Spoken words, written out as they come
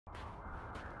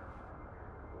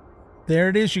There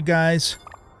it is, you guys.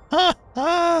 Ha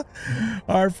ha!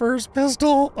 Our first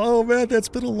pistol. Oh man, that's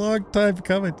been a long time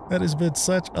coming. That has been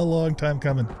such a long time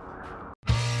coming.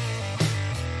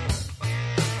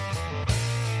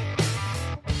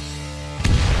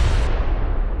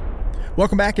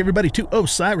 Welcome back, everybody, to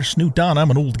Osiris New Dawn.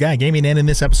 I'm an old guy gaming, and in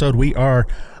this episode we are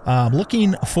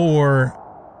looking for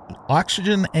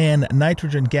oxygen and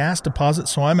nitrogen gas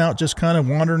deposits. So I'm out just kind of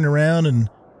wandering around and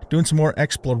doing some more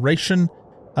exploration.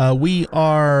 We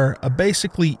are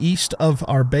basically east of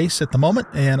our base at the moment,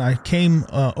 and I came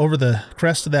over the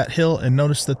crest of that hill and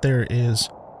noticed that there is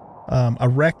a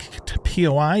wrecked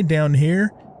POI down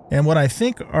here, and what I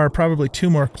think are probably 2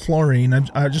 more chlorine.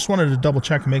 I just wanted to double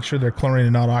check and make sure they're chlorine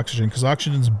and not oxygen, because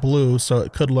oxygen's blue, so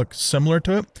it could look similar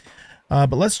to it.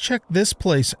 But let's check this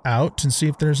place out and see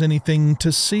if there's anything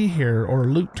to see here, or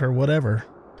loot, or whatever.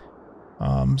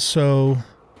 So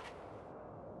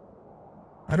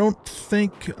I don't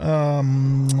think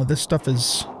this stuff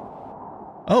is...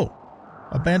 Oh,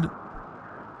 abandoned.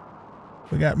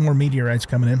 We got more meteorites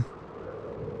coming in.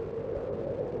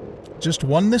 Just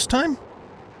one this time?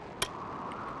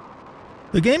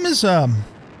 The game is, the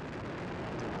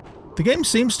game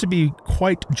seems to be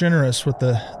quite generous with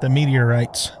the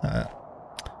meteorites. I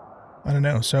don't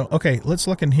know. So, okay, let's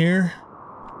look in here.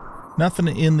 Nothing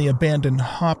in the abandoned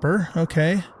hopper.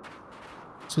 Okay.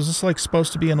 So is this like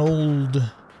supposed to be an old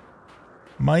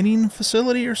mining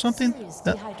facility or something?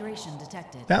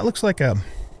 That looks like a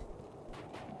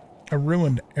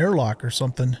ruined airlock or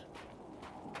something.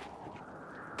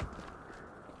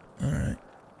 All right.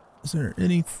 Is there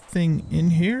anything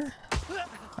in here?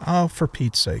 Oh, for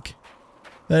Pete's sake.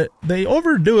 They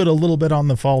overdo it a little bit on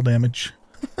the fall damage.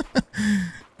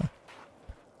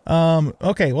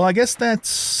 Okay, well, I guess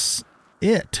that's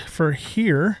it for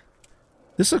here.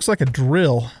 This looks like a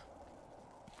drill.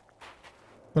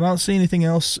 But I don't see anything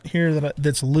else here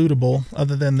that's lootable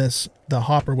other than the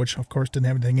hopper, which of course didn't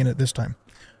have anything in it this time.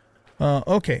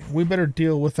 Okay, we better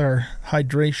deal with our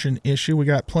hydration issue. We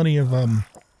got plenty of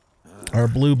our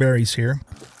blueberries here.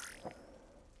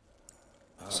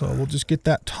 So we'll just get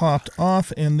that topped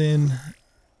off, and then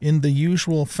in the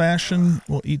usual fashion,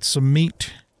 we'll eat some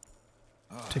meat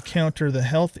to counter the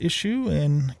health issue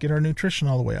and get our nutrition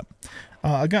all the way up.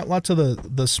 I got lots of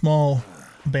the small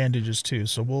bandages too,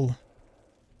 so we'll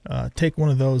take one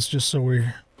of those just so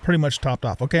we're pretty much topped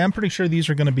off. Okay, I'm pretty sure these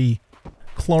are going to be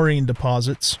chlorine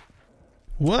deposits.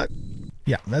 What?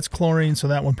 Yeah, that's chlorine, so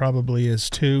that one probably is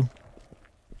too.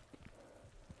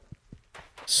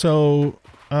 So,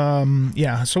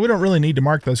 yeah, so we don't really need to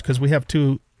mark those because we have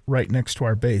 2 right next to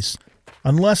our base.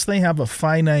 Unless they have a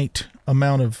finite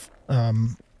amount of,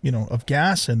 you know, of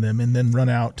gas in them and then run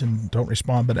out and don't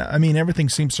respawn. But, I mean, everything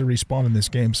seems to respawn in this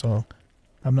game, so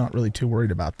I'm not really too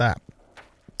worried about that.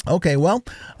 Okay, well,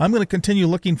 I'm going to continue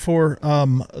looking for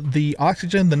the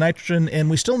oxygen, the nitrogen, and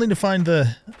we still need to find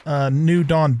the New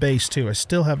Dawn base, too. I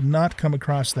still have not come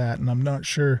across that, and I'm not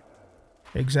sure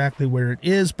exactly where it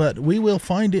is, but we will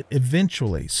find it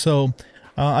eventually. So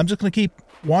I'm just going to keep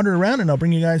wandering around, and I'll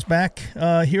bring you guys back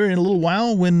here in a little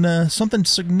while when something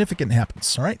significant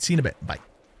happens. All right, see you in a bit. Bye.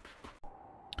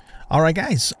 All right,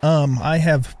 guys, I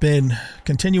have been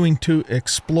continuing to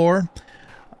explore.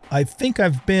 I think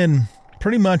I've been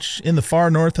pretty much in the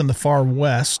far north and the far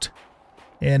west,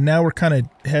 and now we're kind of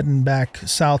heading back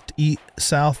south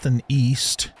and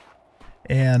east,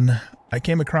 and I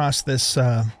came across this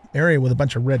area with a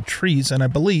bunch of red trees, and I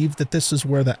believe that this is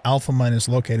where the alpha mine is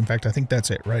located. In fact, I think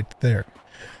that's it right there.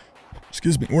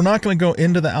 Excuse me. We're not going to go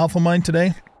into the alpha mine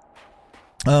today,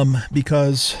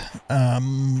 because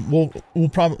we'll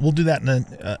do that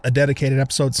in a dedicated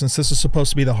episode, since this is supposed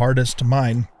to be the hardest to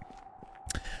mine.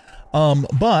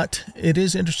 But it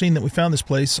is interesting that we found this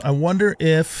place. I wonder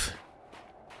if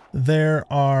there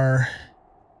are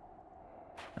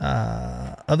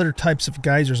other types of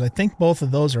geysers. I think both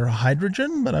of those are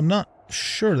hydrogen, but I'm not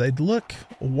sure. They'd look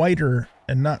whiter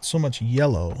and not so much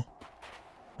yellow.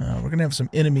 We're going to have some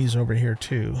enemies over here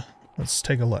too. Let's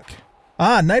take a look.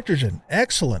 Ah, nitrogen.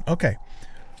 Excellent. Okay.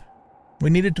 We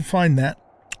needed to find that.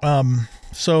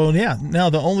 So yeah, now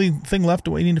the only thing left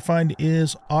that we need to find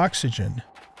is oxygen.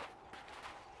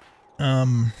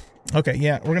 Okay,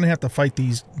 yeah, we're going to have to fight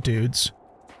these dudes.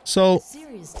 So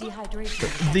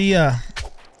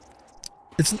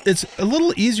it's a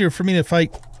little easier for me to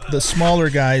fight the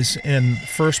smaller guys in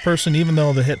first person, even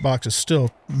though the hitbox is still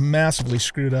massively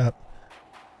screwed up.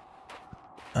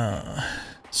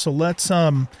 So let's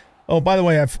oh, by the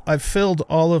way, I've filled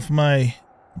all of my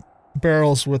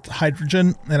barrels with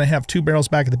hydrogen, and I have 2 barrels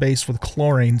back at the base with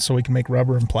chlorine, so we can make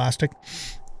rubber and plastic.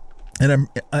 And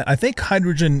I think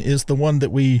hydrogen is the one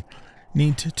that we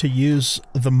need to use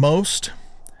the most.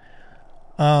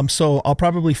 So I'll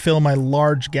probably fill my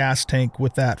large gas tank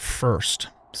with that first.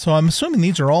 So I'm assuming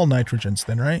these are all nitrogens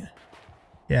then, right?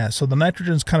 Yeah, so the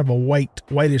nitrogen's kind of a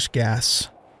whitish gas.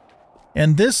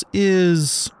 And this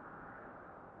is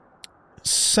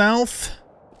south.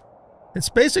 It's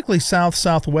basically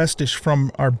southwestish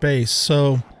from our base.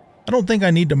 So I don't think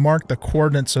I need to mark the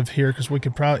coordinates of here because we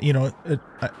could probably, you know,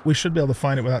 we should be able to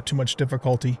find it without too much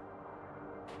difficulty.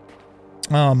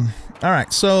 All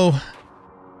right, so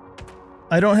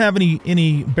I don't have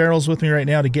any barrels with me right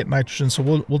now to get nitrogen,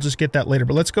 so we'll just get that later.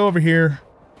 But let's go over here.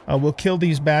 We'll kill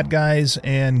these bad guys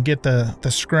and get the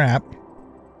scrap.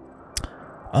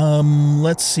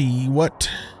 Let's see what.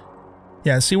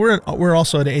 Yeah, see we're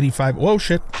also at 85. Whoa,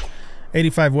 shit,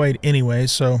 85 weight anyway.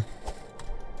 So,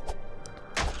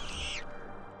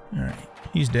 all right,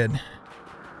 he's dead.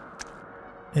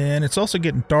 And it's also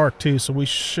getting dark too, so we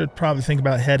should probably think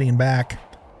about heading back.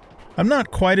 I'm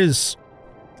not quite as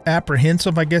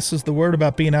apprehensive, I guess is the word,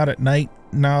 about being out at night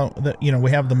now that, you know,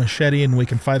 we have the machete and we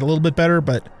can fight a little bit better,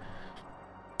 but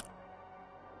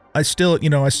I still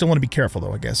want to be careful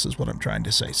though, I guess is what I'm trying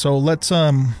to say. So let's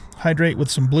hydrate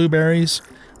with some blueberries.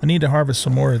 I need to harvest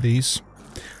some more of these.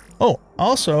 Oh,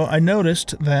 also I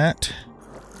noticed that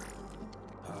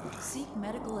seek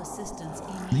medical assistance.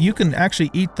 You can actually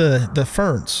eat the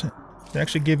ferns. They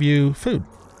actually give you food.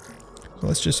 So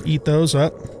let's just eat those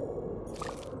up.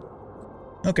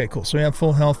 Okay, cool. So we have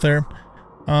full health there.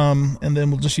 And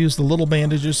then we'll just use the little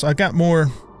bandages. I got more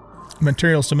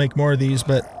materials to make more of these,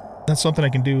 but that's something I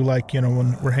can do, like, you know,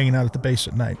 when we're hanging out at the base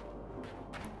at night.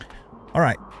 All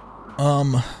right.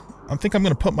 I think I'm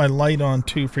going to put my light on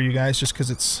too for you guys, just because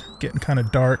it's getting kind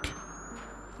of dark.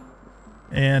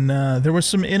 And there were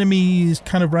some enemies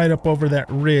kind of right up over that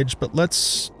ridge, but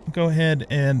let's go ahead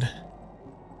and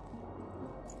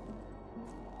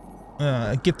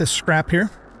get this scrap here.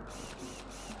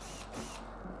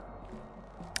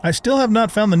 I still have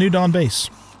not found the New Dawn base.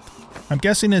 I'm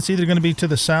guessing it's either going to be to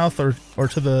the south or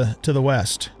to the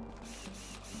west.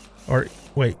 Or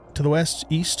wait, to the west,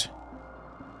 east?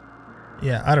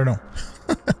 Yeah, I don't know.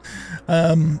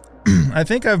 I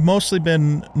think I've mostly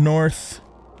been north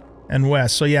and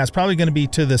west. So yeah, it's probably going to be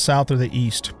to the south or the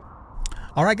east.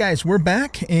 All right, guys, we're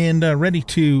back and ready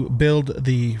to build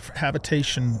the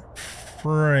habitation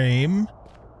frame.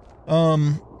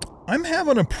 I'm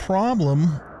having a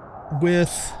problem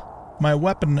with my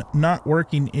weapon not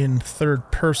working in third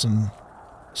person.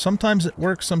 Sometimes it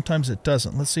works, sometimes it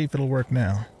doesn't. Let's see if it'll work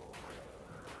now.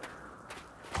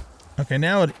 Okay,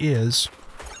 now it is.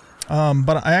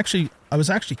 But I was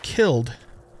actually killed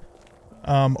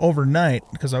overnight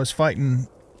because I was fighting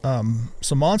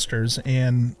some monsters,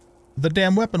 and the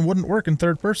damn weapon wouldn't work in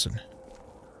third person.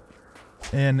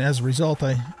 And as a result,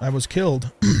 I was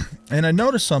killed. And I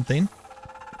noticed something.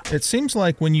 It seems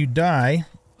like when you die,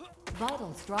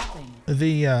 vitals dropping.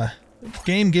 The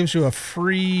game gives you a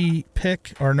free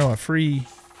pick, or no, a free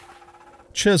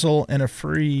chisel and a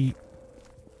free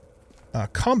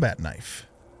combat knife.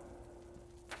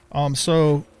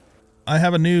 So I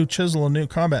have a new chisel and new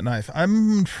combat knife.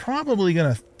 I'm probably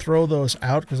gonna throw those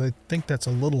out because I think that's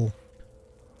a little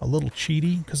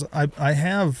cheaty. Because I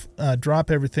have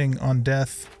drop everything on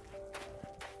death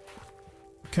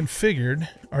configured.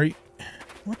 Are you?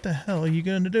 What the hell are you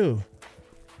going to do?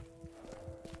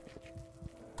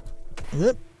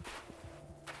 Whoop.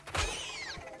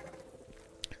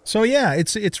 So yeah,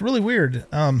 it's really weird.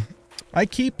 I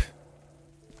keep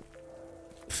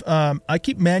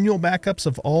manual backups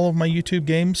of all of my YouTube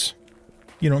games,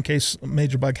 you know, in case a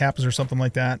major bug happens or something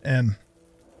like that. And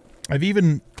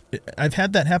I've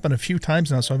had that happen a few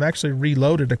times now, so I've actually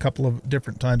reloaded a couple of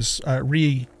different times.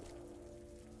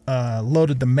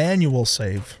 Loaded the manual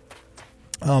save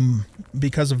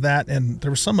because of that, and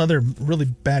there was some other really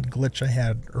bad glitch I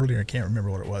had earlier. I can't remember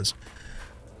what it was.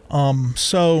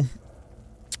 So,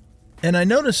 and I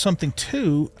noticed something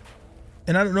too,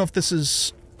 and I don't know if this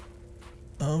is,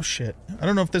 oh shit, I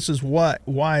don't know if this is why,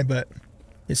 but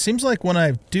it seems like when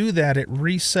I do that, it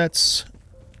resets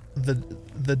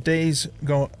the days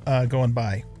going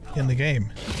by in the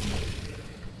game.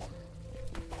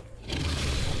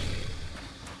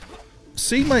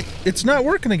 See, it's not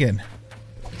working again.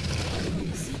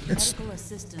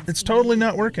 It's totally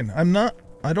not working. I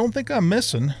don't think I'm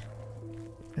missing.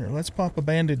 Here, let's pop a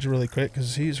bandage really quick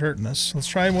because he's hurting us. Let's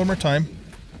try one more time.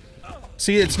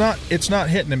 See, it's not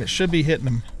hitting him. It should be hitting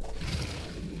him.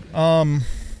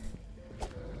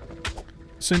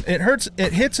 So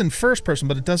it hits in first person,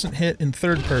 but it doesn't hit in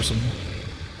third person.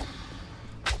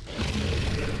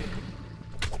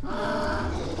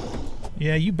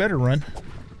 Yeah, you better run.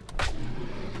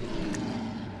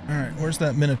 Alright, where's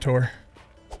that Minotaur?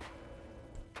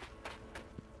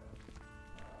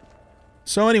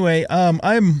 So anyway,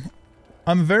 I'm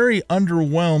very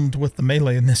underwhelmed with the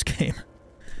melee in this game.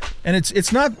 And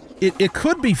it's not it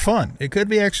could be fun. It could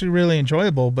be actually really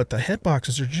enjoyable, but the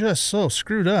hitboxes are just so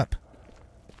screwed up.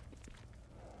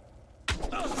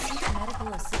 Medical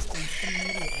assistance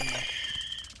immediately.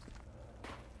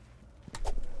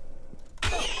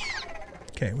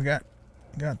 Okay, we got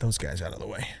those guys out of the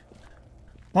way.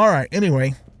 All right,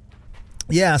 anyway.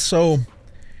 Yeah, so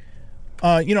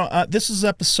this is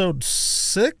episode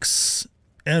 6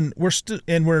 and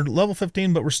we're level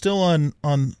 15, but we're still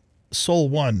on Soul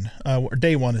 1, or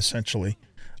day 1 essentially.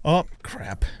 Oh,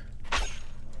 crap.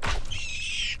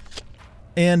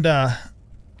 And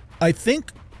I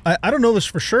think I don't know this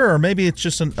for sure, or maybe it's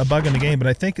just a bug in the game, but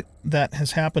I think that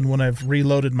has happened when I've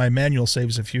reloaded my manual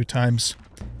saves a few times.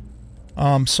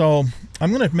 So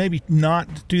I'm going to maybe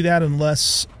not do that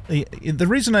unless... The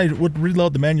reason I would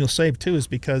reload the manual save, too, is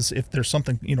because if there's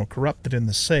something, corrupted in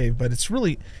the save. But it's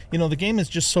really, the game is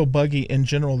just so buggy in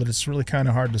general that it's really kind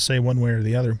of hard to say one way or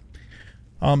the other.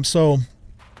 So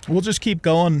we'll just keep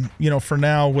going, for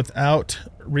now without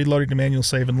reloading the manual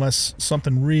save unless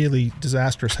something really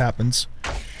disastrous happens.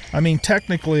 I mean,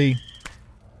 technically...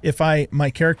 if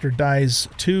my character dies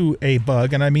to a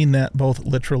bug, and I mean that both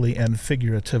literally and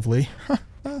figuratively.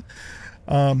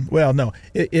 Well, no.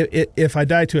 If I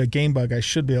die to a game bug, I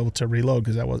should be able to reload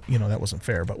because that wasn't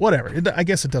fair. But whatever. I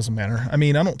guess it doesn't matter. I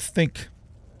mean, I don't think,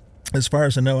 as far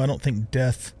as I know, I don't think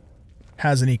death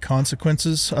has any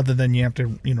consequences other than you have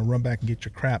to, run back and get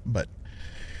your crap. But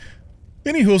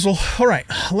any hoozle. All right,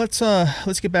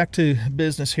 let's get back to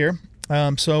business here.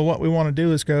 So what we want to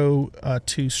do is go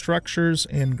to structures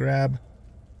and grab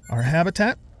our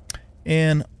habitat.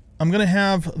 And I'm going to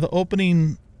have the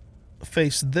opening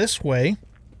face this way.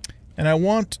 And I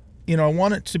want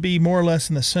it to be more or less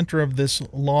in the center of this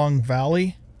long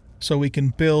valley so we can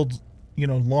build,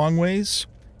 long ways.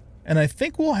 And I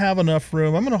think we'll have enough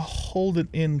room. I'm going to hold it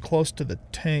in close to the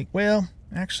tank. Well,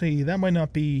 actually, that might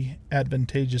not be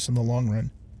advantageous in the long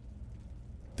run.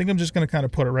 I think I'm just going to kind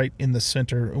of put it right in the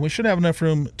center. And we should have enough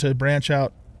room to branch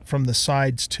out from the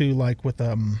sides too, like with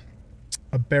a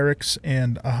barracks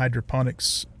and a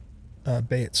hydroponics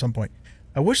bay at some point.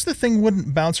 I wish the thing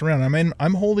wouldn't bounce around. I mean,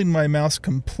 I'm holding my mouse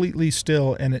completely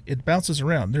still and it bounces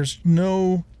around. There's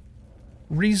no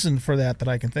reason for that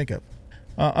I can think of.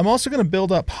 I'm also going to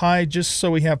build up high just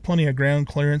so we have plenty of ground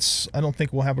clearance. I don't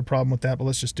think we'll have a problem with that, but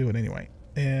let's just do it anyway.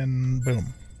 And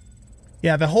boom.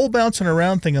 Yeah, the whole bouncing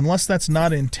around thing, unless that's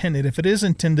not intended. If it is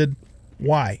intended,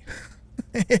 why?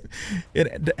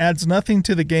 It adds nothing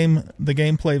to the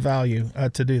gameplay value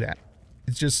to do that.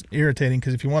 It's just irritating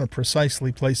because if you want to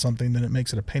precisely play something, then it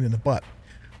makes it a pain in the butt.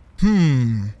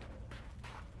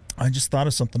 I just thought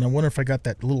of something. I wonder if I got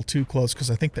that a little too close because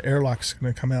I think the airlock's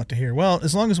going to come out to here. Well,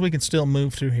 as long as we can still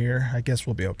move through here, I guess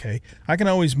we'll be okay. I can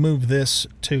always move this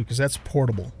too because that's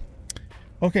portable.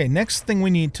 Okay, next thing we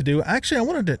need to do... Actually, I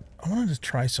wanted to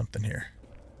try something here.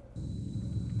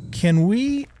 Can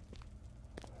we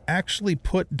actually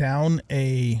put down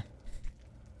a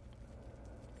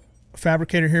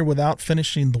fabricator here without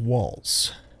finishing the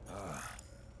walls?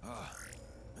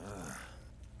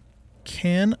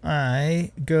 Can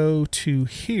I go to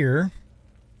here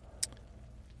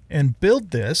and build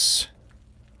this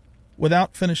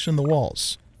without finishing the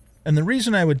walls? And the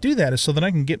reason I would do that is so that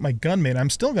I can get my gun made. I'm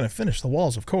still going to finish the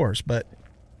walls, of course, but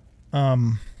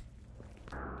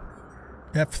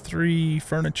F3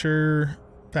 furniture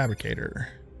fabricator.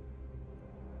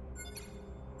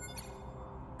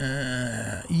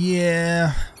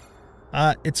 Yeah.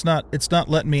 It's not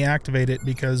letting me activate it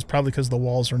probably because the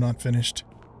walls are not finished.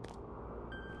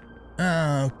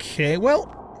 Okay,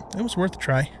 well, it was worth a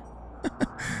try.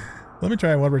 Let me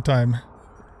try it one more time.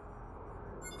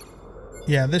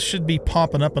 Yeah, this should be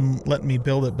popping up and letting me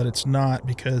build it, but it's not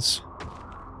because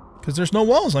there's no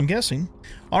walls, I'm guessing.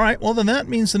 All right, well, then that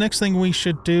means the next thing we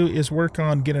should do is work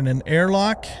on getting an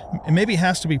airlock. And maybe it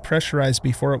has to be pressurized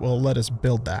before it will let us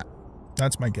build that.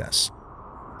 That's my guess.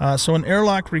 So an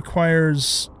airlock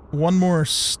requires one more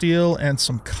steel and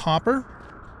some copper.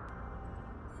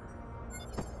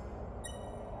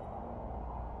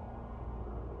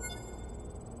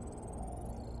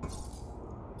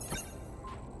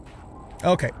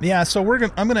 Okay, yeah, so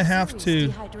I'm gonna have to...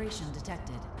 Dehydration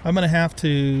detected. I'm gonna have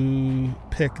to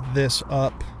pick this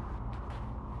up.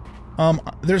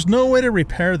 There's no way to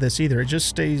repair this either. It just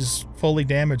stays fully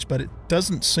damaged, but it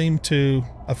doesn't seem to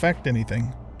affect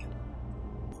anything.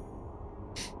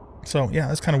 So, yeah,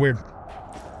 that's kind of weird.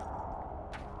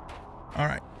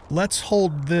 Alright, let's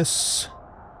hold this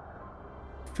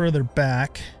further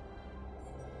back.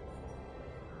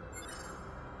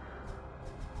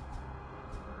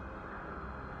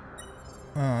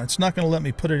 It's not going to let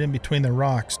me put it in between the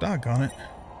rocks. Doggone it.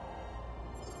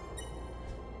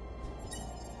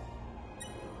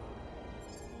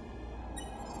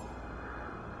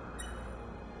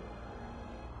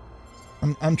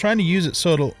 I'm trying to use it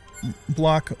so it'll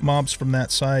block mobs from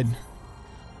that side.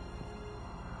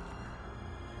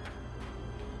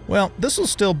 Well, this will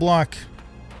still block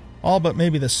all but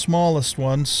maybe the smallest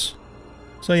ones.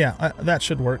 So yeah, that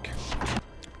should work.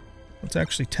 Let's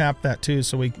actually tap that too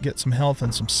so we can get some health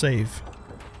and some save.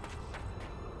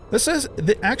 This is...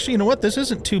 actually, you know what? This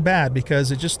isn't too bad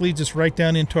because it just leads us right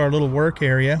down into our little work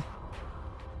area.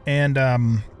 And,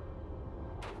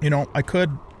 you know, I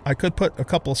could put a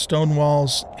couple of stone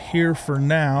walls here for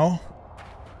now.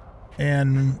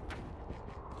 And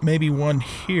maybe one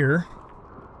here.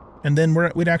 And then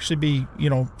we'd actually be, you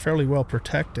know, fairly well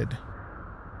protected.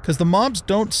 Because the mobs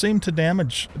don't seem to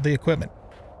damage the equipment.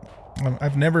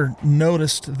 I've never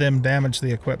noticed them damage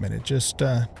the equipment. It just,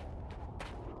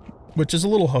 which is a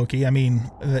little hokey. I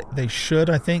mean, they should,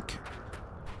 I think.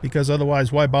 Because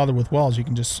otherwise, why bother with walls? You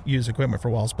can just use equipment for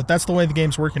walls. But that's the way the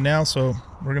game's working now, so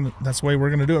that's the way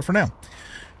we're gonna do it for now.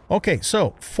 Okay,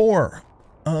 so 4.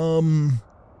 I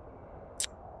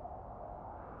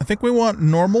think we want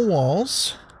normal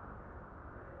walls.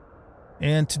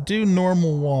 And to do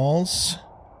normal walls,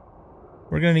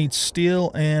 we're going to need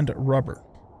steel and rubber.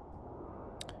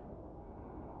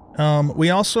 We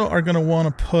also are going to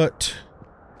want to put...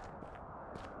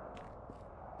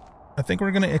 I think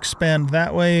we're going to expand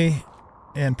that way,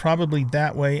 and probably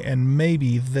that way, and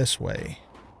maybe this way.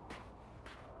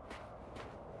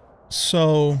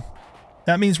 So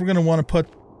that means we're going to want to put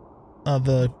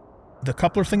the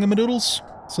coupler thingamadoodles.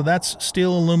 So that's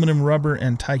steel, aluminum, rubber,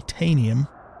 and titanium.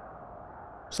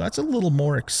 So that's a little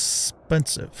more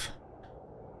expensive.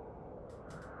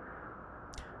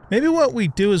 Maybe what we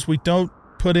do is we don't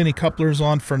put any couplers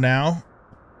on for now.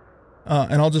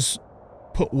 And I'll just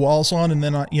put walls on, and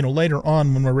then, you know, later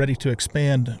on when we're ready to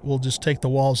expand, we'll just take the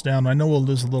walls down. I know we'll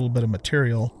lose a little bit of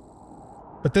material.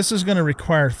 But this is going to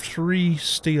require 3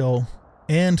 steel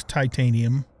and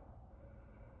titanium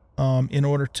in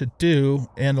order to do,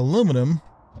 and aluminum.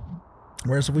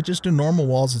 Whereas if we just do normal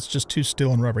walls, it's just 2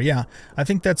 steel and rubber. Yeah, I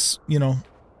think that's, you know,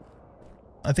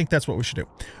 I think that's what we should do.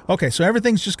 Okay, so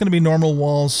everything's just going to be normal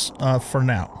walls for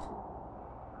now.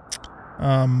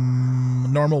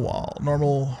 Normal wall.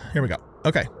 Normal... Here we go.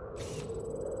 Okay.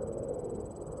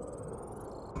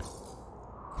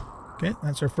 Okay,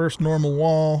 that's our first normal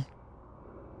wall.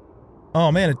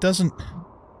 Oh, man, it doesn't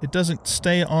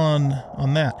stay on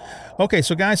that. Okay,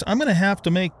 so guys, I'm going to have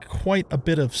to make quite a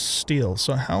bit of steel.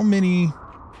 So how many...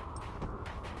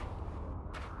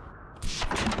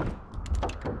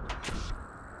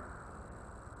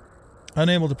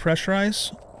 Unable to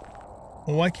pressurize?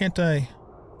 Well, why can't I...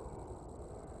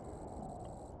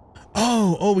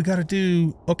 Oh, we got to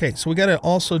do... Okay, so we got to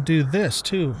also do this,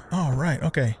 too. Oh, right,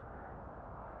 okay.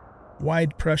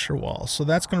 Wide pressure wall. So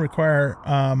that's going to require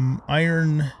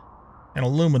iron and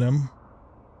aluminum,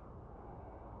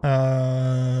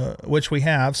 which we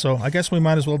have. So I guess we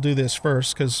might as well do this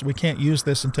first, because we can't use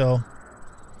this until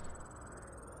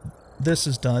this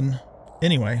is done.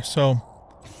 Anyway, so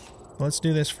let's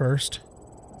do this first.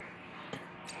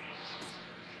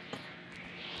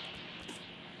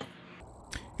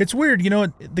 It's weird, you know,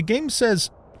 the game says,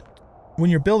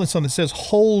 when you're building something, it says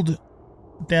hold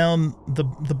down the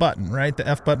button, right? The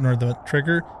F button or the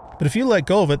trigger. But if you let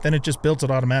go of it, then it just builds it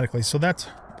automatically. So that's,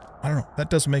 I don't know, that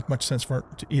doesn't make much sense for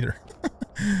it either.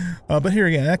 But here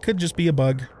again, that could just be a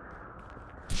bug.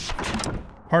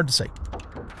 Hard to say.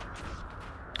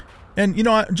 And, you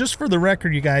know, just for the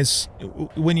record, you guys,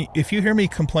 if you hear me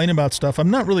complain about stuff,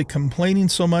 I'm not really complaining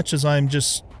so much as I'm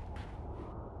just...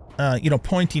 you know,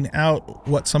 pointing out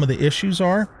what some of the issues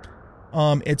are.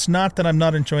 It's not that I'm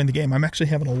not enjoying the game. I'm actually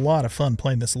having a lot of fun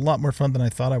playing this. A lot more fun than I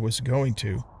thought I was going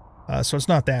to. So it's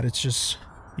not that. It's just,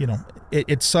 you know,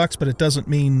 it sucks, but it doesn't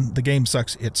mean the game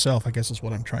sucks itself, I guess is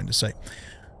what I'm trying to say.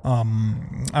 All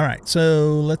right,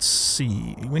 so let's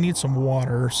see. We need some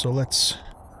water, so let's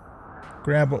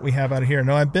grab what we have out of here.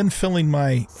 Now, I've been filling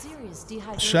my...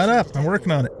 Shut up! I'm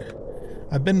working on it.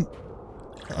 I've been...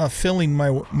 filling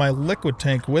my liquid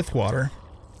tank with water.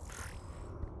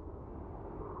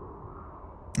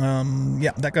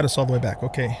 Yeah, that got us all the way back.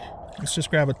 Okay, let's just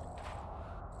grab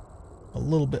a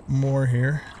little bit more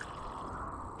here.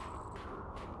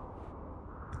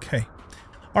 Okay.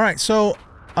 All right, so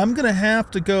I'm gonna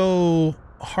have to go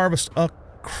harvest a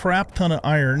crap ton of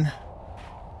iron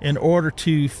in order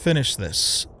to finish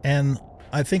this. And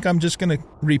I think I'm just going to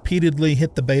repeatedly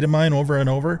hit the beta mine over and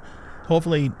over.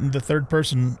 Hopefully the third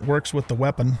person works with the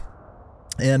weapon.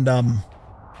 And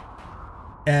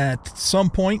at some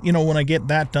point, you know, when I get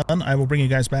that done, I will bring you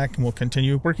guys back and we'll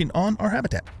continue working on our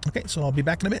habitat. Okay, so I'll be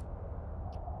back in a bit.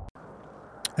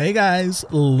 Hey guys,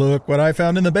 look what I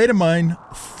found in the beta mine.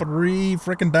 3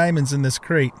 freaking diamonds in this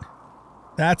crate.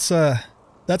 That's a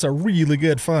really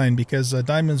good find because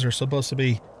diamonds are supposed to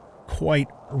be quite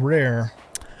rare.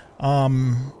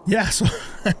 Yeah, so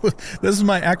this is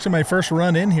actually my first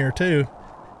run in here too.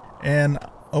 And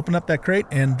open up that crate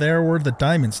and there were the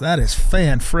diamonds. That is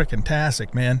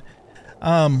fan-frickin-tastic, man.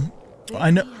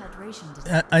 I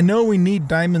know we need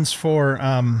diamonds for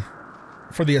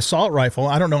the assault rifle.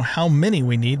 I don't know how many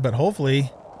we need, but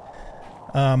hopefully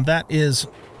that is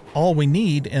all we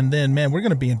need. And then, man, we're going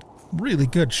to be in really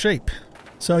good shape.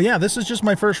 So yeah, this is just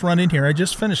my first run in here. I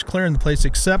just finished clearing the place,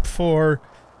 except for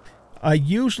I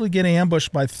usually get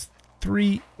ambushed by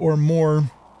 3 or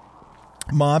more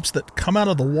mobs that come out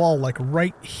of the wall like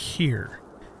right here.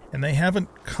 And they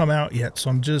haven't come out yet,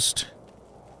 so I'm just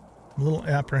a little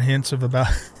apprehensive about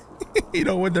you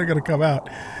know, when they're going to come out.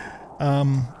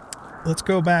 Let's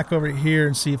go back over here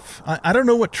and see if... I don't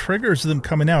know what triggers them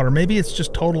coming out, or maybe it's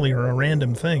just totally a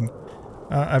random thing.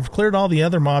 I've cleared all the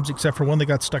other mobs except for one that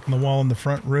got stuck in the wall in the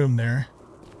front room there.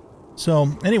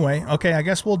 So, anyway, okay, I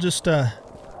guess we'll just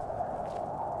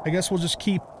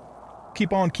keep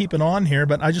on keeping on here,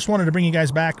 but I just wanted to bring you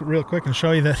guys back real quick and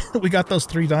show you that we got those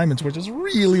 3 diamonds, which is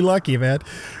really lucky, man.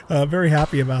 Very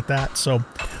happy about that. So,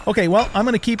 okay, well, I'm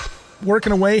going to keep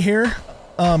working away here.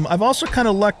 I've also kind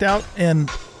of lucked out and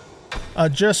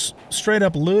just straight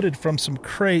up looted from some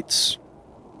crates.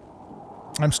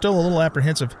 I'm still a little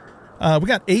apprehensive. We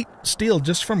got 8 steel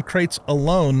just from crates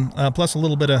alone, plus a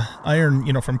little bit of iron,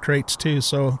 you know, from crates too.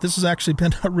 So this has actually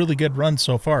been a really good run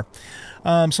so far.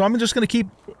 So I'm just going to keep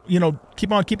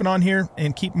on keeping on here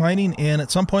and keep mining. And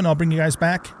at some point I'll bring you guys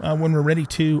back when we're ready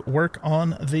to work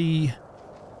on the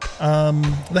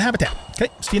habitat. Okay,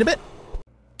 see you in a bit.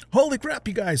 Holy crap,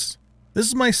 you guys. This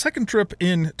is my second trip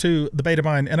into the beta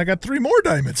mine, and I got 3 more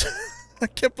diamonds. I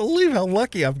can't believe how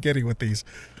lucky I'm getting with these.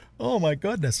 Oh my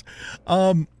goodness.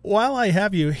 While I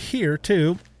have you here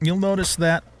too, you'll notice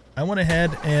that I went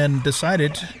ahead and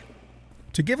decided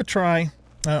to give a try,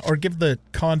 or give the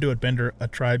conduit bender a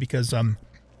try, because you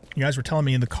guys were telling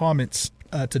me in the comments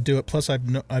to do it. Plus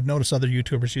I've noticed other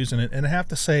YouTubers using it, and I have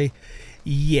to say,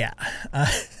 yeah,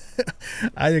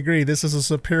 I agree. This is a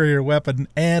superior weapon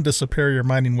and a superior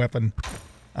mining weapon.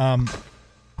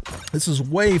 This is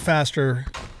way faster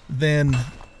than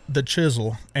the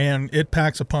chisel, and it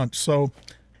packs a punch. So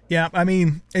yeah, I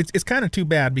mean, it's kind of too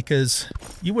bad, because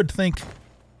you would think,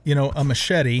 you know, a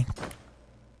machete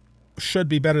should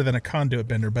be better than a conduit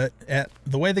bender, but at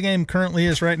the way the game currently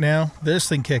is right now, this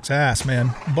thing kicks ass,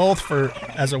 man, both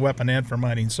as a weapon and for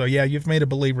mining. So yeah, you've made a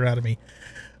believer out of me.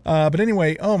 But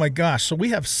anyway, oh my gosh, so we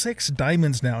have 6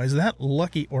 diamonds now. Is that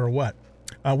lucky or what?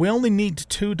 We only need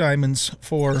 2 diamonds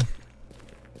for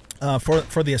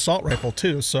the assault rifle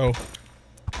too. So,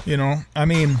 you know, I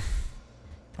mean,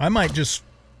 I might just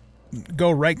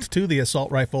go right to the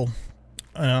assault rifle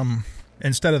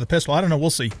instead of the pistol. I don't know,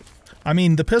 we'll see. I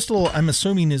mean, the pistol, I'm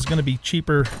assuming, is going to be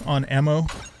cheaper on ammo.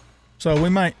 So we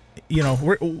might, you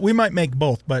know, we might make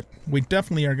both, but we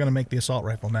definitely are going to make the assault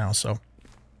rifle now. So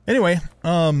anyway,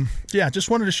 yeah, just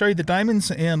wanted to show you the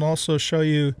diamonds and also show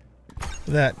you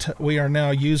that we are now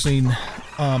using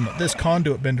this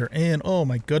conduit bender. And oh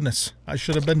my goodness, I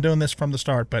should have been doing this from the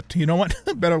start, but you know what?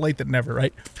 Better late than never,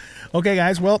 right? Okay,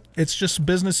 guys, well, it's just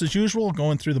business as usual,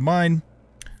 going through the mine,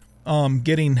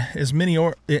 getting as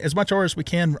much ore as we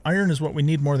can. Iron is what we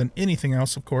need more than anything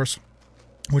else, of course,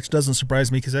 which doesn't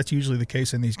surprise me, because that's usually the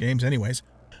case in these games anyways.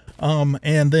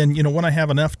 And then, you know, when I have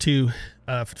enough to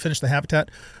finish the habitat,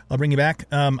 I'll bring you back.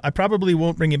 I probably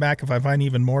won't bring you back if I find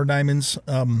even more diamonds,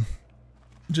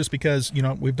 just because, you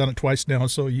know, we've done it twice now,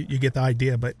 so you get the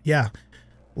idea. But yeah,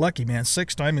 lucky, man,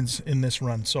 6 diamonds in this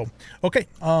run. So okay,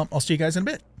 I'll see you guys in a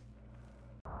bit.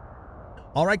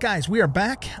 All right, guys, we are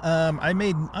back. I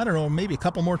made, I don't know, maybe a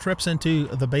couple more trips into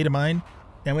the beta mine,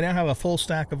 and we now have a full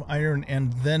stack of iron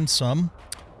and then some.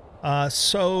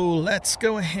 So let's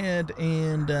go ahead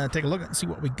and take a look and see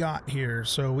what we got here.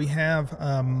 So we have,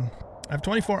 I have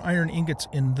 24 iron ingots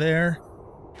in there,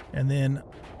 and then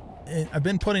I've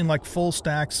been putting like full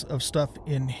stacks of stuff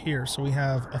in here. So we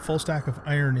have a full stack of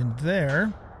iron in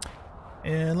there,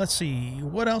 and let's see,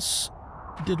 what else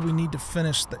did we need to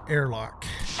finish the airlock?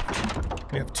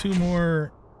 We have 2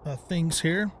 more things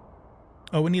here.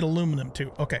 Oh, we need aluminum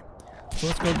too. Okay. So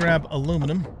let's go grab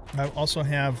aluminum. I also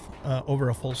have over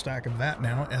a full stack of that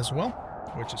now as well,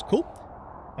 which is cool.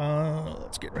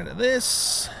 Let's get rid of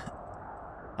this.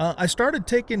 I started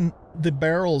taking the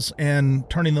barrels and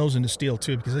turning those into steel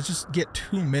too, because I just get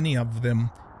too many of them.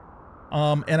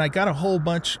 And I got a whole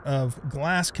bunch of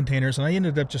glass containers, and I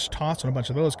ended up just tossing a bunch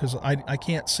of those because I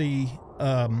can't see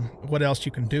what else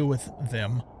you can do with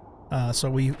them.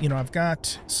 So I've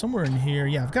got somewhere in here,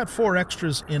 yeah, I've got 4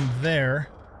 extras in there.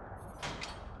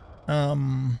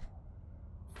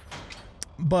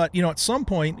 But, at some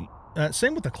point,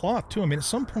 same with the cloth too. I mean, at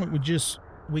some point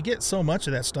we get so much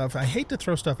of that stuff. I hate to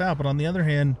throw stuff out, but on the other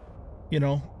hand,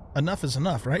 enough is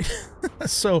enough, right?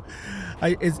 So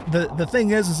the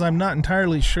thing is I'm not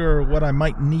entirely sure what I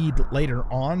might need later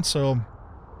on. So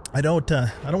I don't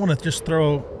want to just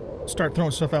start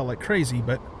throwing stuff out like crazy,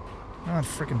 but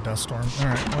freaking dust storm. All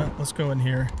right, well, let's go in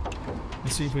here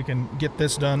and see if we can get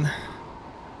this done.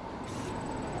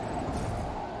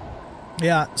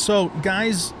 Yeah, so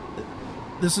guys,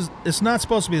 it's not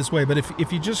supposed to be this way, but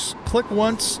if you just click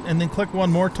once and then click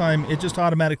one more time, it just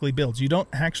automatically builds. You don't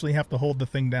actually have to hold the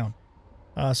thing down.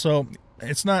 So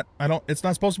it's not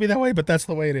supposed to be that way, but that's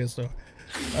the way it is. So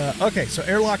okay, so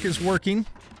airlock is working.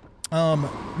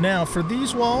 Now for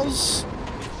these walls,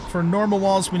 for normal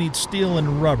walls, we need steel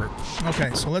and rubber. Okay,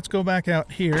 so let's go back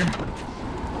out here.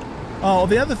 Oh,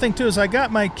 the other thing too is I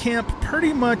got my camp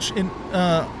pretty much in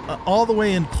all the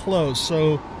way enclosed.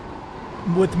 So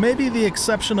with maybe the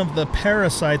exception of the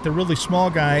parasite, the really small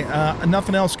guy,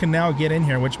 nothing else can now get in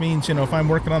here, which means, if I'm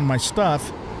working on my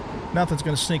stuff, nothing's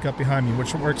going to sneak up behind me,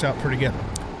 which works out pretty good.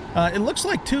 It looks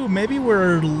like, too, maybe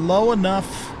we're low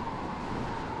enough.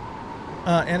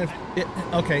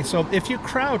 Okay, so if you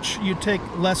crouch, you take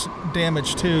less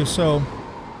damage, too. So,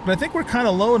 but I think we're kind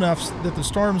of low enough that the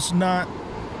storm's not,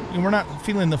 we're not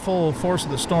feeling the full force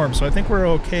of the storm. So I think we're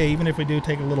okay, even if we do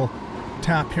take a little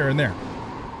tap here and there.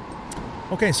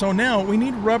 Okay, so now we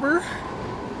need rubber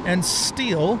and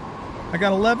steel. I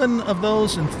got 11 of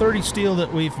those and 30 steel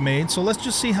that we've made. So let's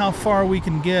just see how far we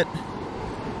can get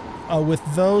with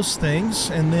those things.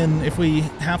 And then if we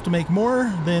have to make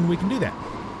more, then we can do that.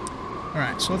 All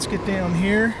right, so let's get down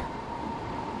here.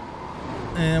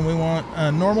 And we want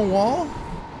a normal wall.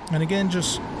 And again,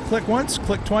 just click once,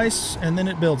 click twice, and then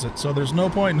it builds it. So there's no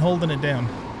point in holding it down.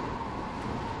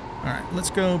 All right, let's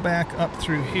go back up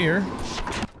through here.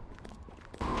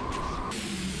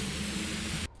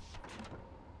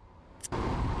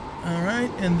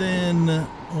 And then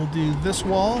we'll do this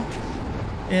wall.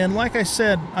 And like I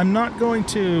said, I'm not going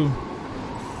to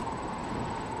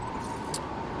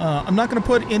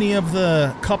put any of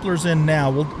the couplers in now.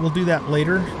 We'll do that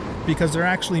later because they're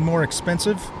actually more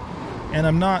expensive. And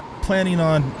I'm not planning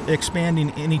on expanding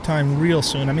anytime real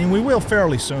soon. I mean, we will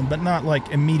fairly soon, but not like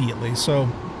immediately. So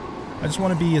I just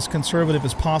want to be as conservative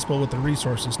as possible with the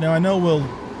resources. Now I know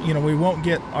we won't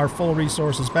get our full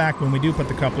resources back when we do put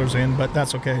the couplers in, but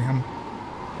that's okay. I'm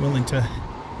willing to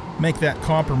make that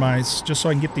compromise just so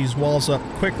I can get these walls up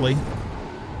quickly.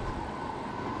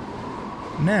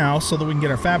 Now, so that we can get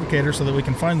our fabricator so that we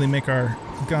can finally make our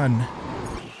gun.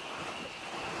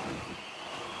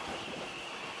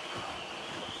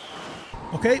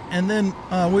 Okay, and then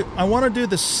I want to do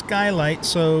the skylight,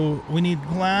 so we need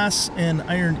glass and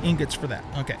iron ingots for that.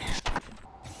 Okay.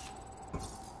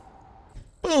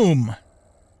 Boom!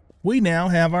 We now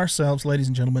have ourselves, ladies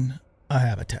and gentlemen, a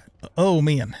habitat. Oh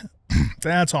man,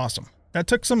 that's awesome. That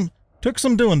took some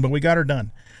doing, but we got her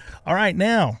done. All right,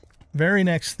 now, very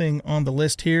next thing on the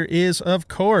list here is, of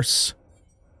course,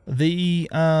 the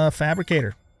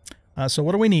fabricator. So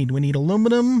what do we need? We need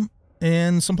aluminum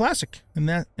and some plastic,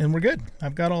 and we're good.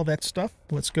 I've got all that stuff.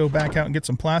 Let's go back out and get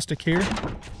some plastic here.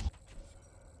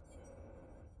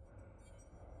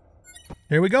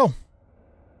 Here we go.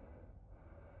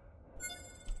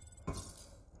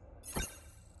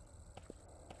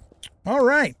 All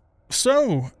right,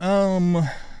 so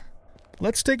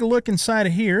let's take a look inside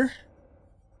of here.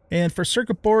 And for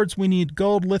circuit boards, we need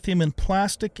gold, lithium, and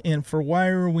plastic. And for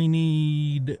wire, we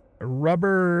need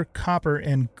rubber, copper,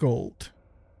 and gold.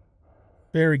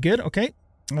 Very good. Okay,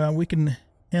 we can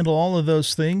handle all of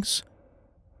those things.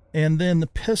 And then the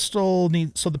pistol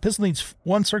needs, so the pistol needs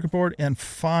 1 circuit board and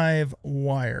 5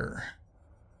 wire.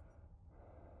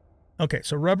 Okay,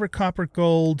 so rubber, copper,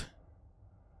 gold,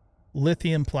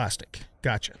 lithium, plastic.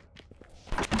 Gotcha.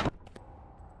 I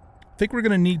think we're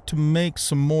going to need to make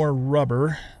some more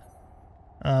rubber.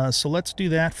 So let's do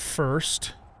that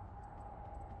first.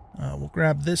 We'll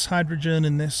grab this hydrogen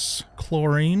and this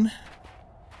chlorine.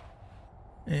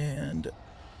 And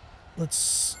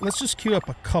let's just queue up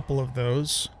a couple of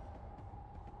those.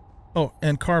 Oh,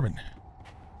 and carbon.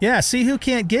 Yeah, see who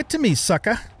can't get to me,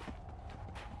 sucker.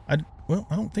 Well,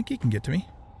 I don't think he can get to me.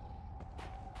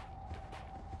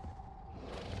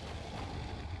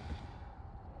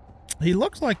 He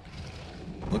looks like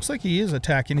he is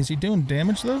attacking. Is he doing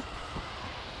damage though?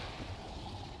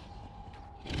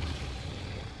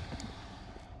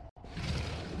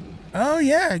 Oh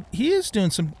yeah, he is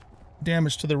doing some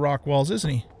damage to the rock walls, isn't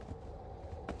he?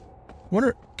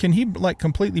 Wonder, can he like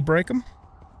completely break them?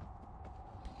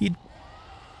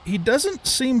 He doesn't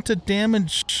seem to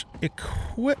damage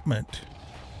equipment.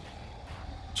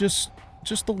 Just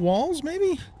the walls,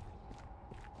 maybe?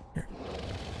 Here.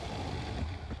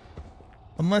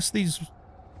 Unless these...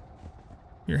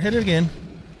 Here, hit it again.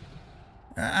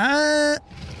 I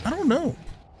don't know.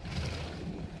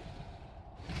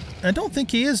 I don't think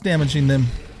he is damaging them.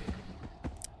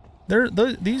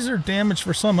 These are damaged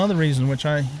for some other reason, which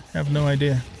I have no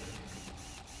idea.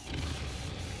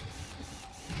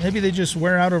 Maybe they just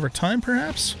wear out over time,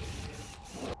 perhaps?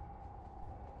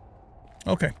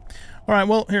 Okay. All right,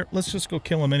 well, here, let's just go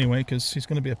kill him anyway, because he's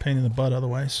going to be a pain in the butt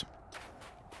otherwise.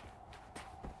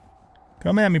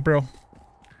 Come at me, bro.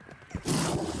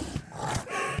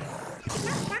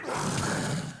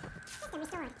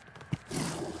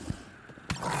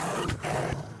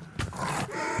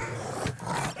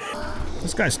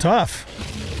 This guy's tough.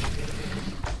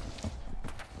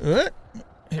 Here,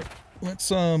 let's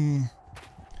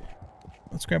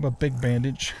grab a big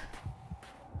bandage.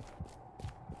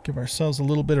 Give ourselves a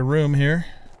little bit of room here.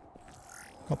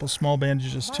 A couple small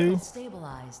bandages too.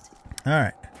 Stabilized. All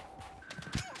right.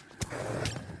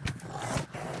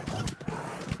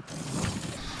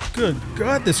 Good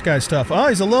God, this guy's tough. Oh,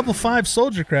 he's a level 5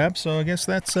 soldier crab, so I guess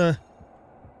that's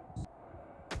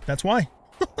why.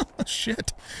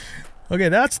 Shit. Okay,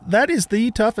 that is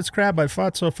the toughest crab I've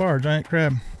fought so far, giant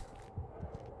crab.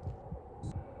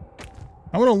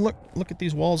 I want to look at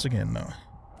these walls again, though.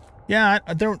 Yeah,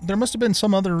 there must have been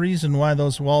some other reason why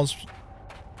those walls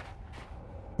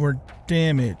were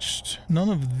damaged. None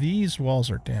of these walls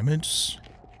are damaged.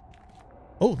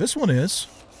 Oh, this one is.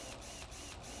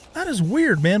 That is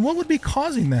weird, man. What would be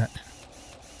causing that?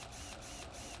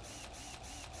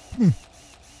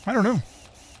 I don't know.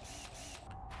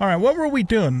 All right, what were we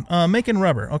doing? Making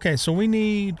rubber. Okay, so we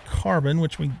need carbon,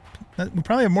 which we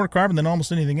probably have more carbon than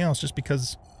almost anything else, just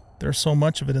because there's so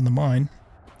much of it in the mine.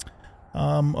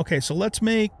 Okay, so let's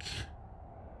make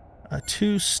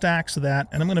 2 stacks of that,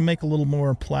 and I'm going to make a little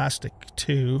more plastic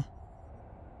too.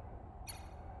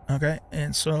 Okay,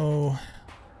 and so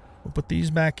we'll put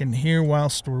these back in here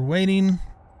whilst we're waiting.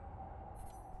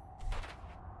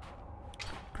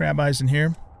 Crab eyes in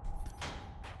here.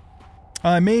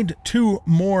 I made 2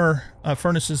 more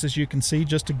furnaces, as you can see,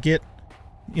 just to get,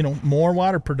 you know, more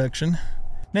water production.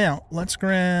 Now, let's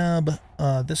grab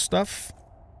this stuff.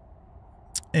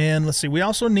 And let's see, we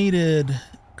also needed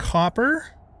copper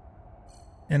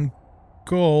and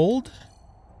gold.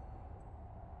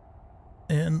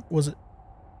 And was it...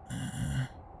 I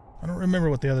don't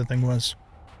remember what the other thing was.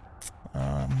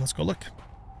 Let's go look.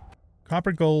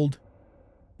 Copper, gold.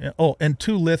 Oh, and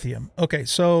 2 lithium. Okay,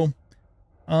 so...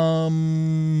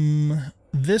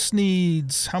 this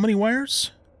needs how many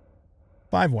wires?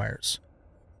 5 wires.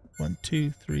 1,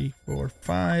 2, 3, 4,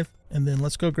 5. And then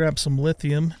let's go grab some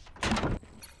lithium.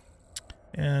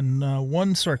 And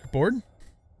 1 circuit board.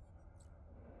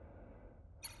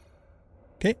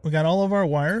 Okay, we got all of our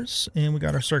wires, and we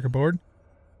got our circuit board.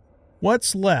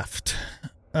 What's left?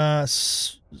 We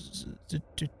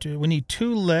need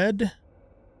 2 lead,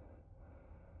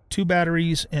 2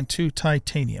 batteries, and 2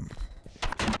 titanium.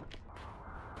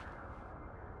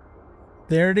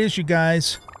 There it is, you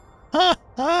guys. Ha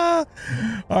ha!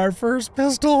 Our first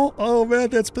pistol. Oh man,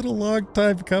 that's been a long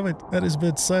time coming. That has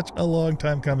been such a long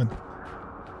time coming.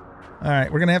 All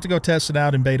right, we're going to have to go test it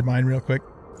out in beta mine real quick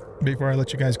before I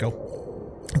let you guys go.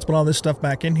 Let's put all this stuff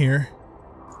back in here.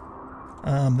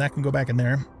 That can go back in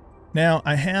there. Now,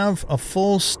 I have a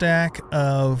full stack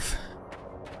of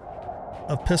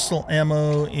pistol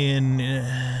ammo in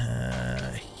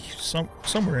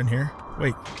somewhere in here.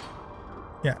 Wait.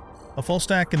 Yeah, a full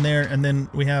stack in there, and then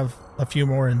we have a few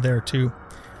more in there too,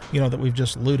 you know, that we've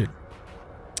just looted.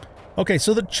 Okay,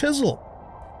 so the chisel.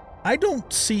 I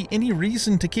don't see any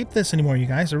reason to keep this anymore, you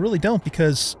guys. I really don't,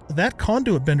 because that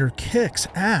conduit bender kicks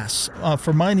ass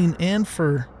for mining and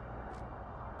for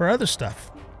other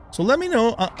stuff. So let me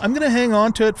know. I'm going to hang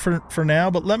on to it for now,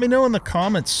 but let me know in the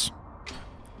comments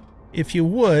if you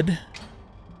would,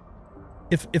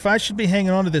 if I should be hanging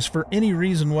on to this for any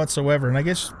reason whatsoever. And I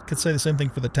guess you could say the same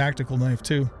thing for the tactical knife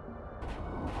too.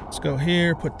 Let's go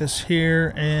here, put this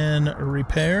here, and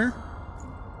repair.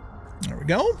 There we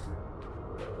go.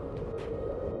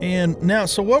 And now,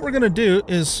 so what we're going to do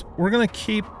is we're going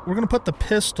to put the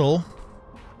pistol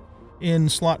in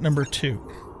slot number 2.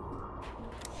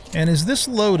 And is this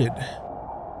loaded?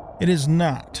 It is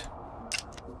not.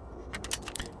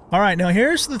 All right, now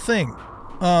here's the thing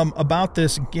about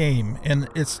this game, and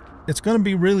it's going to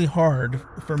be really hard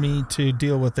for me to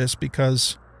deal with this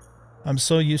because I'm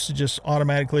so used to just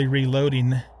automatically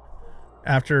reloading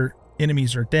after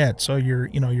enemies are dead, so you're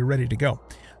ready to go.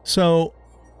 So,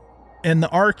 and the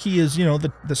R key is,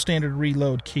 the standard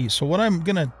reload key. So what I'm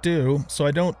going to do, so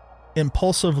I don't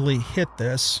impulsively hit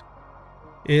this,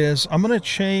 is I'm going to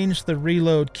change the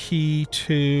reload key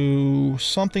to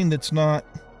something that's not...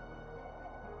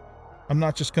 I'm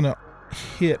not just going to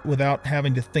hit without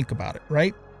having to think about it,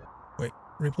 right? Wait,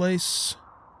 replace...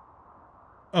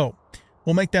 Oh,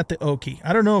 we'll make that the O key.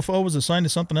 I don't know if O was assigned to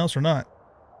something else or not.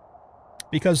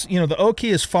 Because, the O key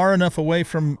is far enough away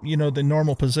from, the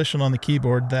normal position on the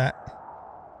keyboard that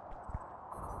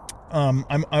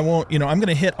I won't, I'm going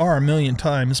to hit R a million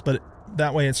times, but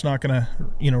that way it's not going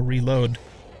to, reload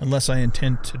unless I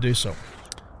intend to do so.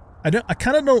 I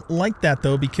kind of don't like that,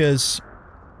 though, because,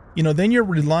 then you're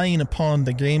relying upon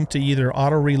the game to either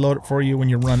auto-reload it for you when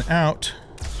you run out,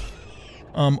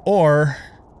 or,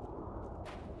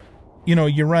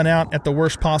 you run out at the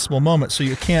worst possible moment, so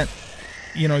you can't,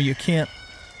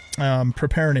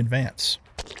 prepare in advance.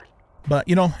 But,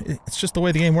 it's just the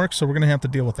way the game works, so we're going to have to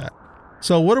deal with that.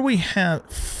 So what do we have?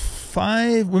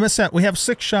 5? We missed that. We have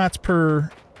 6 shots per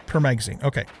magazine.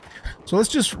 Okay. So let's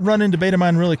just run into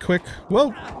Betamind really quick.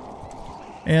 Whoa!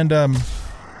 And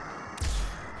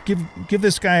give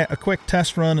this guy a quick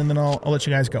test run, and then I'll let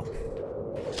you guys go.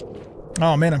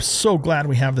 Oh man, I'm so glad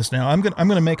we have this now. I'm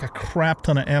gonna make a crap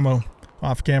ton of ammo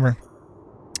off camera.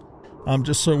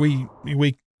 Just so we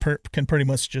can pretty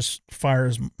much just fire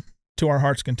as to our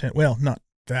heart's content. Well, not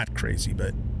that crazy,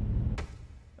 but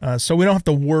so we don't have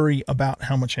to worry about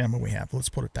how much ammo we have. Let's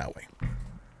put it that way.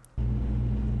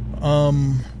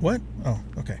 What? Oh,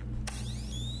 okay.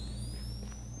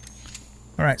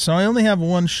 All right, so I only have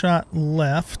 1 shot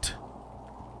left.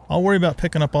 I'll worry about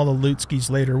picking up all the loot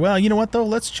skis later. Well, you know what though?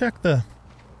 Let's at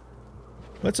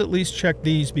least check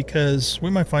these because we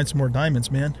might find some more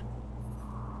diamonds, man.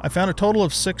 I found a total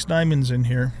of 6 diamonds in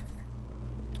here,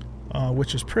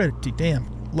 which is pretty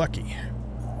damn lucky.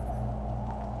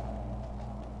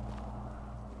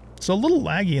 It's a little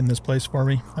laggy in this place for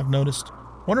me, I've noticed.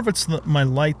 I wonder if it's my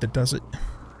light that does it.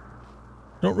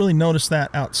 Don't really notice that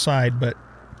outside, but...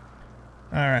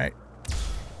 Alright.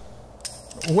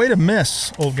 Way to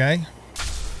miss, old guy.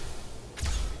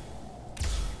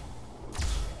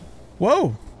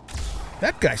 Whoa!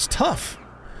 That guy's tough.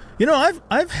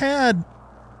 I've had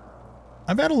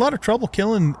a lot of trouble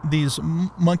killing these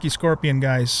monkey scorpion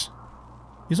guys.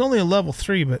 He's only a level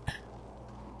 3, but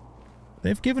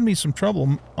they've given me some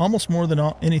trouble, almost more than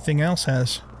anything else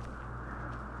has.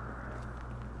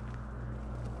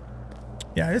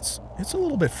 Yeah, it's a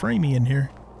little bit framey in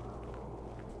here.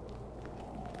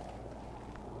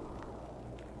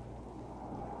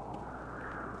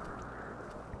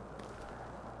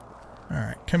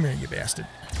 Alright, come here, you bastard.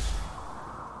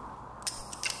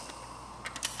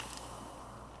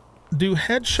 Do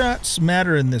headshots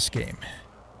matter in this game?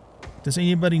 Does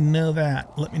anybody know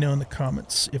that? Let me know in the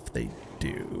comments if they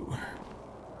do.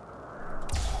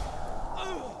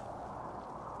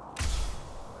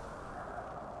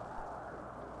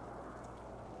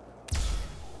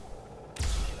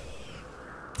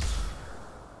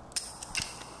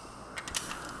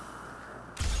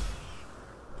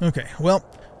 Okay, well,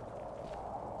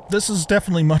 this is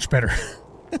definitely much better.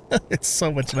 It's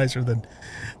so much nicer than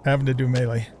having to do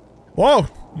melee. Whoa!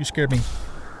 You scared me.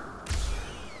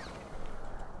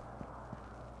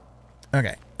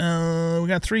 Okay, we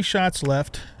got 3 shots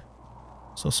left.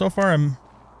 So far I'm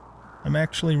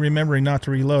actually remembering not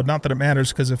to reload. Not that it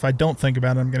matters, because if I don't think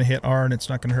about it, I'm going to hit R and it's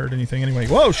not going to hurt anything anyway.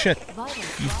 Whoa, shit!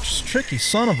 You tricky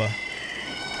son of a...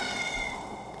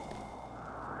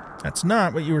 That's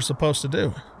not what you were supposed to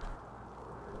do.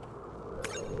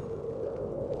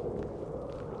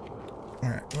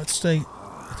 Alright, let's take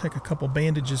a couple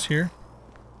bandages here.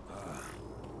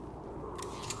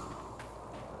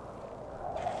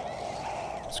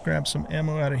 Let's grab some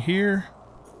ammo out of here.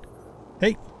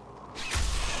 Hey!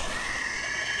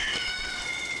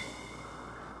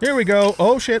 Here we go!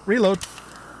 Oh shit, reload!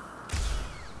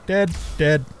 Dead,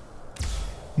 dead.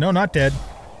 No, not dead.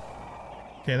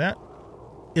 Okay, that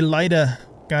Elida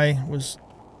guy was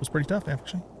pretty tough,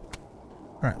 actually.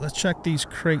 Alright, let's check these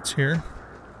crates here.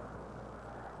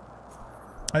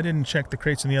 I didn't check the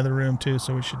crates in the other room, too,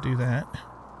 so we should do that.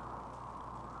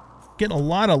 Getting a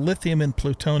lot of lithium and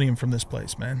plutonium from this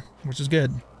place, man, which is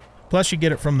good. Plus, you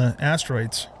get it from the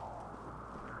asteroids.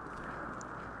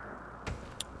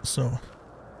 So,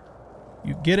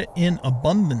 you get it in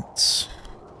abundance.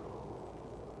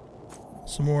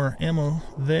 Some more ammo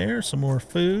there. Some more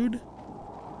food.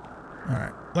 All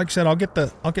right. Like I said, I'll get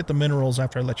the minerals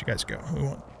after I let you guys go. We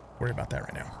won't worry about that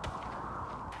right now.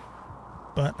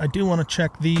 But I do want to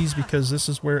check these because this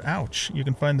is where, ouch, you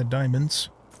can find the diamonds.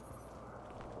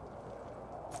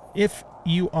 If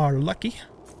you are lucky.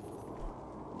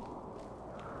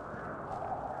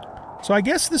 So I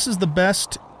guess this is the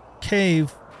best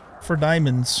cave for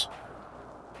diamonds.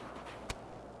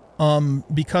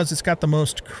 Because it's got the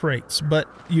most crates. But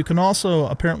you can also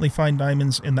apparently find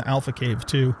diamonds in the Alpha Cave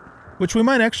too. Which we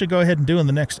might actually go ahead and do in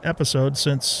the next episode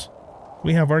since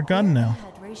we have our gun now.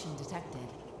 Hydration detected.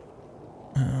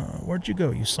 Where'd you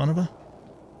go, you son of a...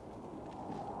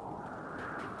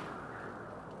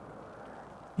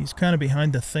 He's kind of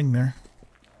behind the thing there.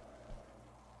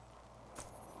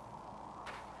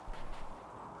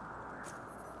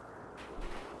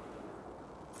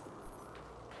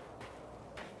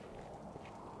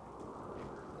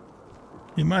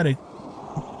 He might have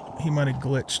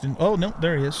glitched and oh no,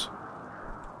 there he is.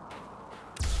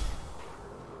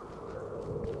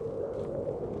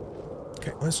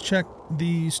 Okay, let's check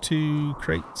these 2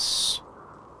 crates.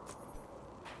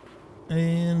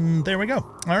 And there we go.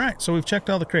 All right, so we've checked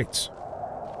all the crates.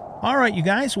 All right, you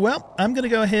guys. Well, I'm going to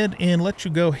go ahead and let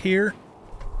you go here.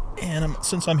 And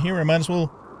since I'm here, I might as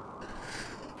well,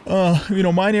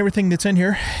 mine everything that's in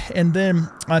here. And then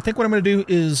I think what I'm going to do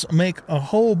is make a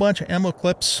whole bunch of ammo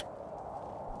clips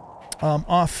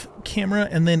off camera.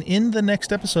 And then in the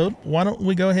next episode, why don't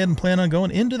we go ahead and plan on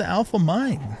going into the Alpha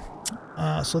Mine?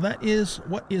 So that is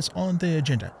what is on the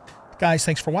agenda. Guys,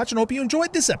 thanks for watching. Hope you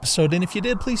enjoyed this episode. And if you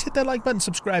did, please hit that like button,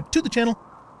 subscribe to the channel,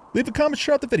 leave a comment,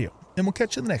 share out the video, and we'll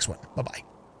catch you in the next one. Bye-bye.